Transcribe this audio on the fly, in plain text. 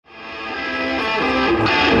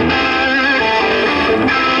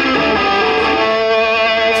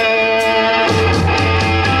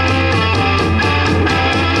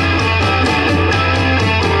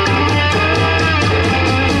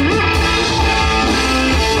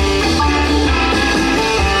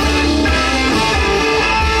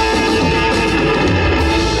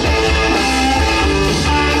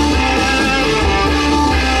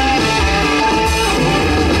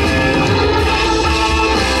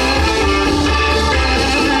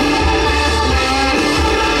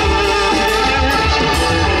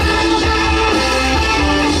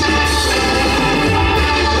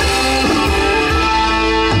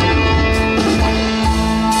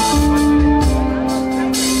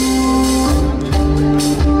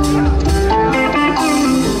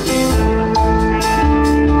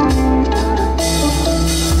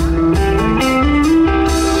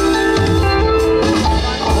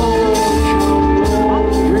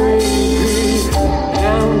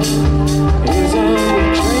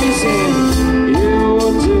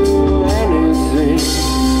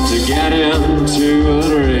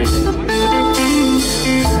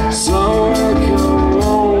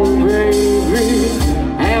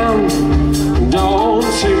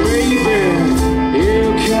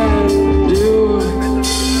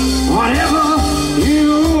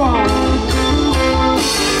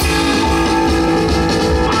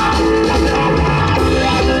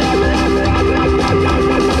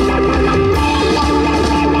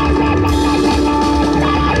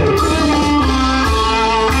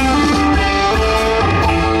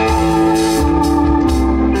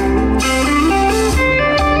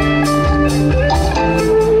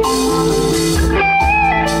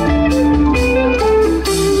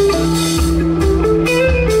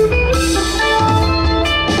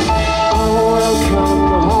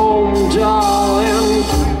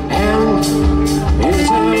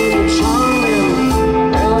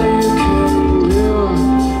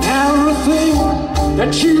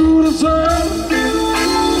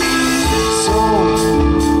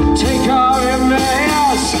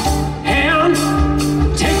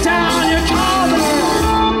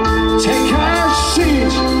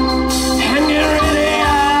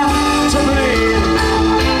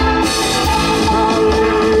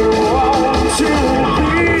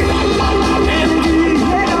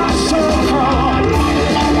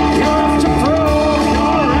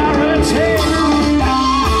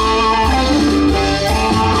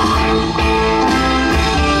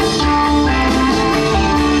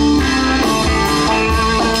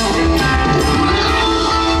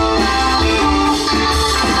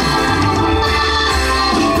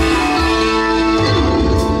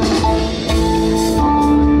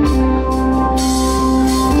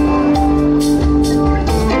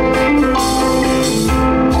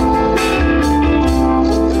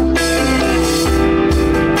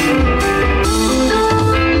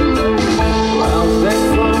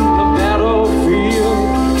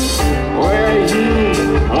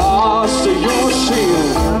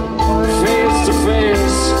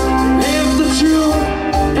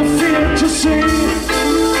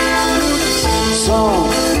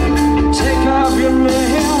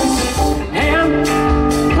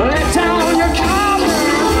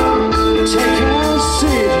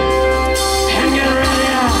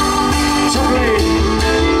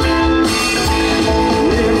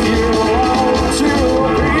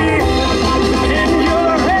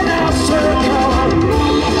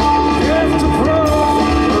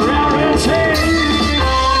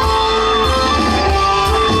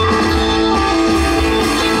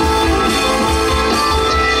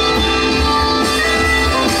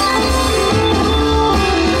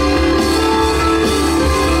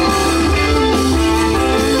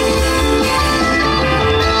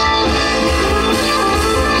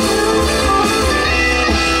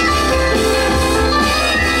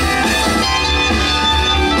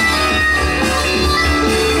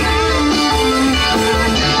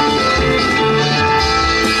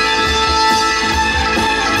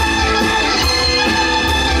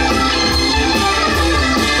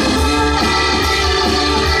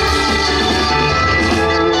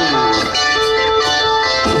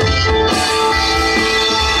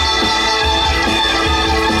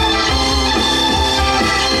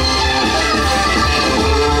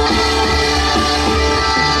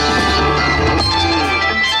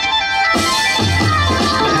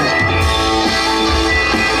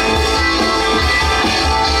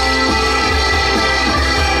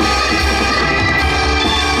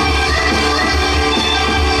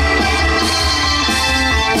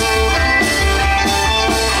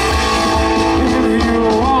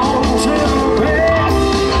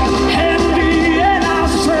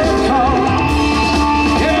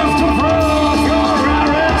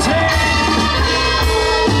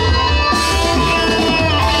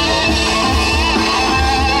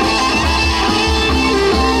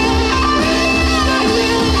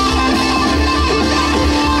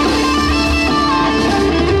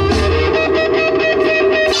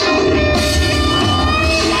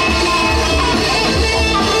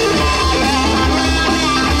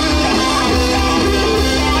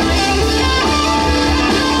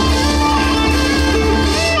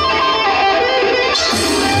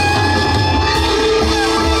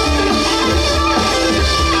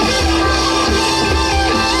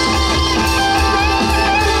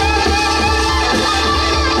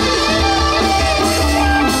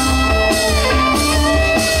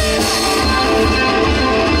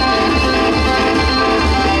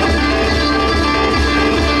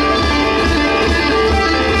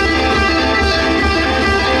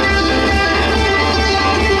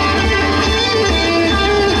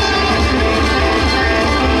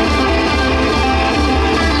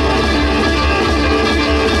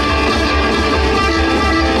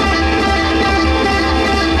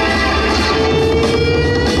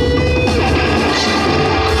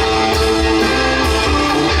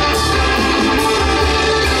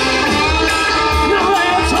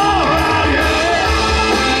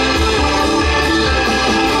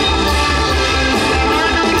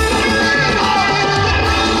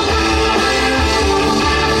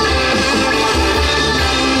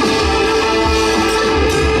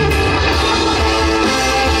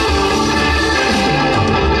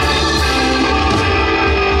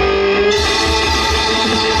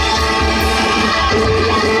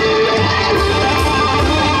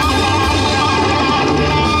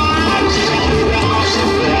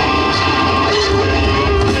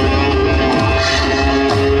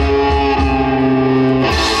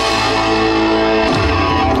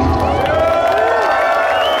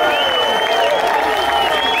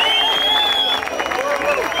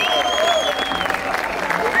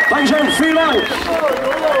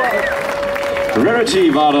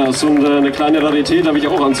Rarity war das und eine kleine Rarität habe ich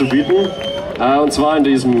auch anzubieten. Und zwar in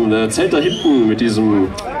diesem Zelt da hinten mit diesem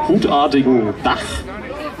hutartigen Dach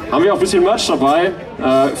haben wir auch ein bisschen Merch dabei.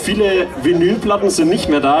 Viele Vinylplatten sind nicht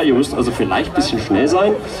mehr da, ihr müsst also vielleicht ein bisschen schnell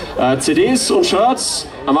sein. CDs und Shirts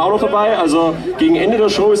haben wir auch noch dabei, also gegen Ende der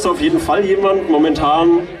Show ist da auf jeden Fall jemand.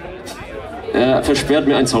 Momentan versperrt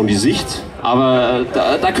mir ein Sound die Sicht, aber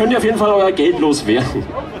da könnt ihr auf jeden Fall euer Geld loswerden.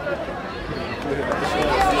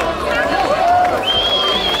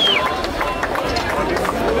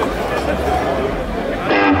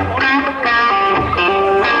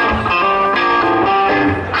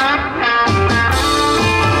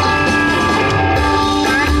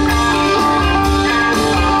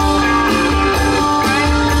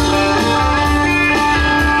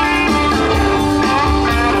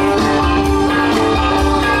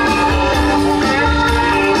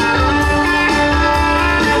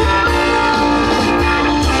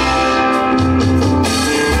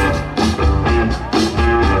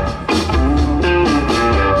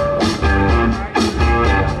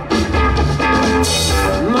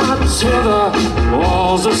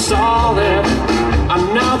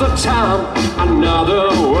 Another time, another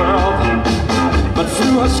world. But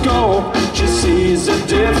through her scope, she sees it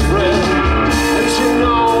different. And she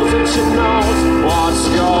knows what's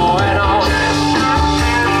going on.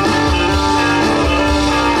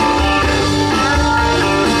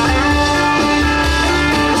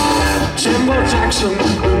 Jimbo Jackson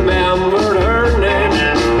remembered her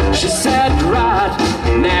name. She sat right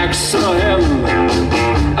next to him.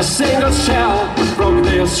 A single shell from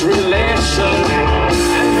this relation.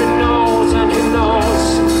 And he knows, and he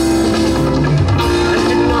knows, and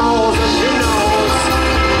he knows, and he knows.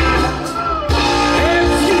 If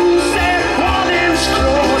you step 1 inch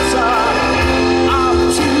closer up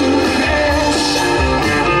to the edge,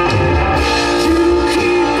 you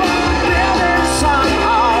keep on building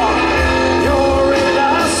somehow. You're in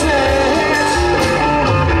a snitch.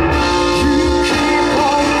 You keep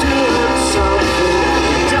on doing something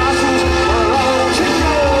that doesn't belong to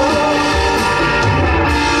you.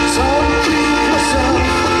 So keep yourself,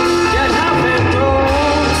 get up and go.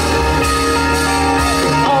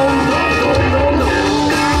 Oh no, no, no, no.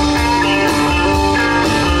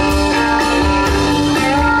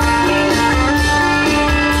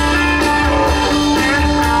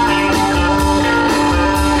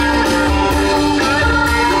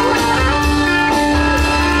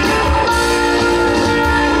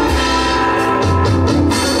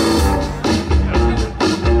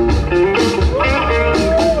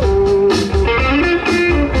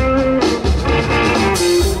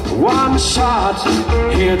 One shot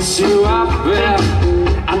hits you up there,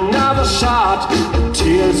 another shot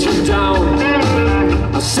tears you down.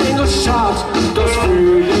 A single shot goes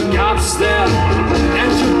through your guts there.